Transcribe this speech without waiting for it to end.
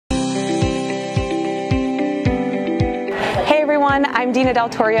everyone, I'm Dina Del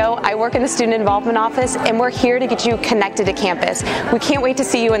Torio. I work in the Student Involvement Office, and we're here to get you connected to campus. We can't wait to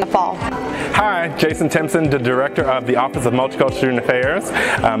see you in the fall. Hi, Jason Timpson, the Director of the Office of Multicultural Student Affairs.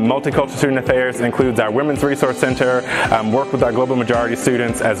 Multicultural Student Affairs includes our Women's Resource Center, work with our Global Majority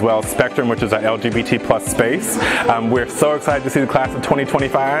students, as well as Spectrum, which is our LGBT plus space. We're so excited to see the class of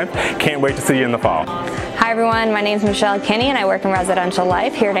 2025. Can't wait to see you in the fall. Hi everyone, my name is Michelle Kinney and I work in residential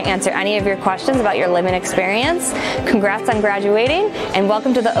life, here to answer any of your questions about your living experience. Congrats on graduating and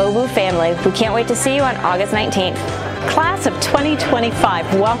welcome to the OBU family. We can't wait to see you on August 19th. Class of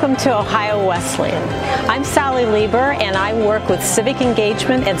 2025, welcome to Ohio Wesleyan. I'm Sally Lieber and I work with civic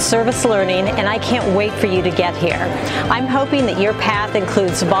engagement and service learning, and I can't wait for you to get here. I'm hoping that your path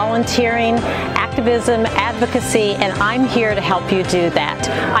includes volunteering, activism, advocacy, and I'm here to help you do that.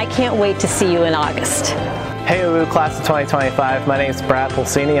 I can't wait to see you in August. Hey OBU class of 2025, my name is Brad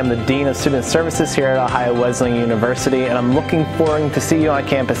Pulsini. I'm the Dean of Student Services here at Ohio Wesleyan University, and I'm looking forward to see you on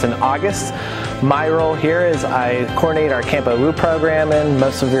campus in August. My role here is I coordinate our Camp OBU program and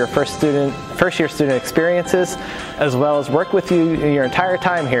most of your first year student experiences, as well as work with you your entire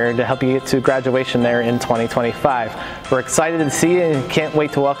time here to help you get to graduation there in 2025. We're excited to see you and can't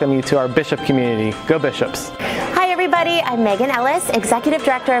wait to welcome you to our Bishop community. Go Bishops! Hi everybody, I'm Megan Ellis, Executive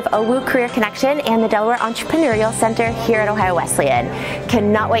Director of OBU Career Connection and the Delaware Entrepreneurial Center here at Ohio Wesleyan.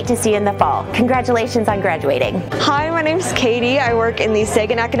 Cannot wait to see you in the fall. Congratulations on graduating. Hi, my name's Katie. I work in the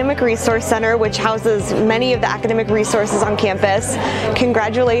Sagan Academic Resource Center, which houses many of the academic resources on campus.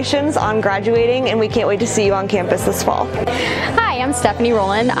 Congratulations on graduating, and we can't wait to see you on campus this fall. Hi, I'm Stephanie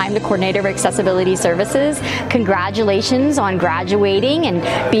Rowland. I'm the Coordinator of Accessibility Services. Congratulations on graduating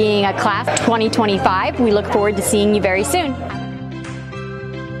and being a class of 2025. We look forward to seeing you very soon.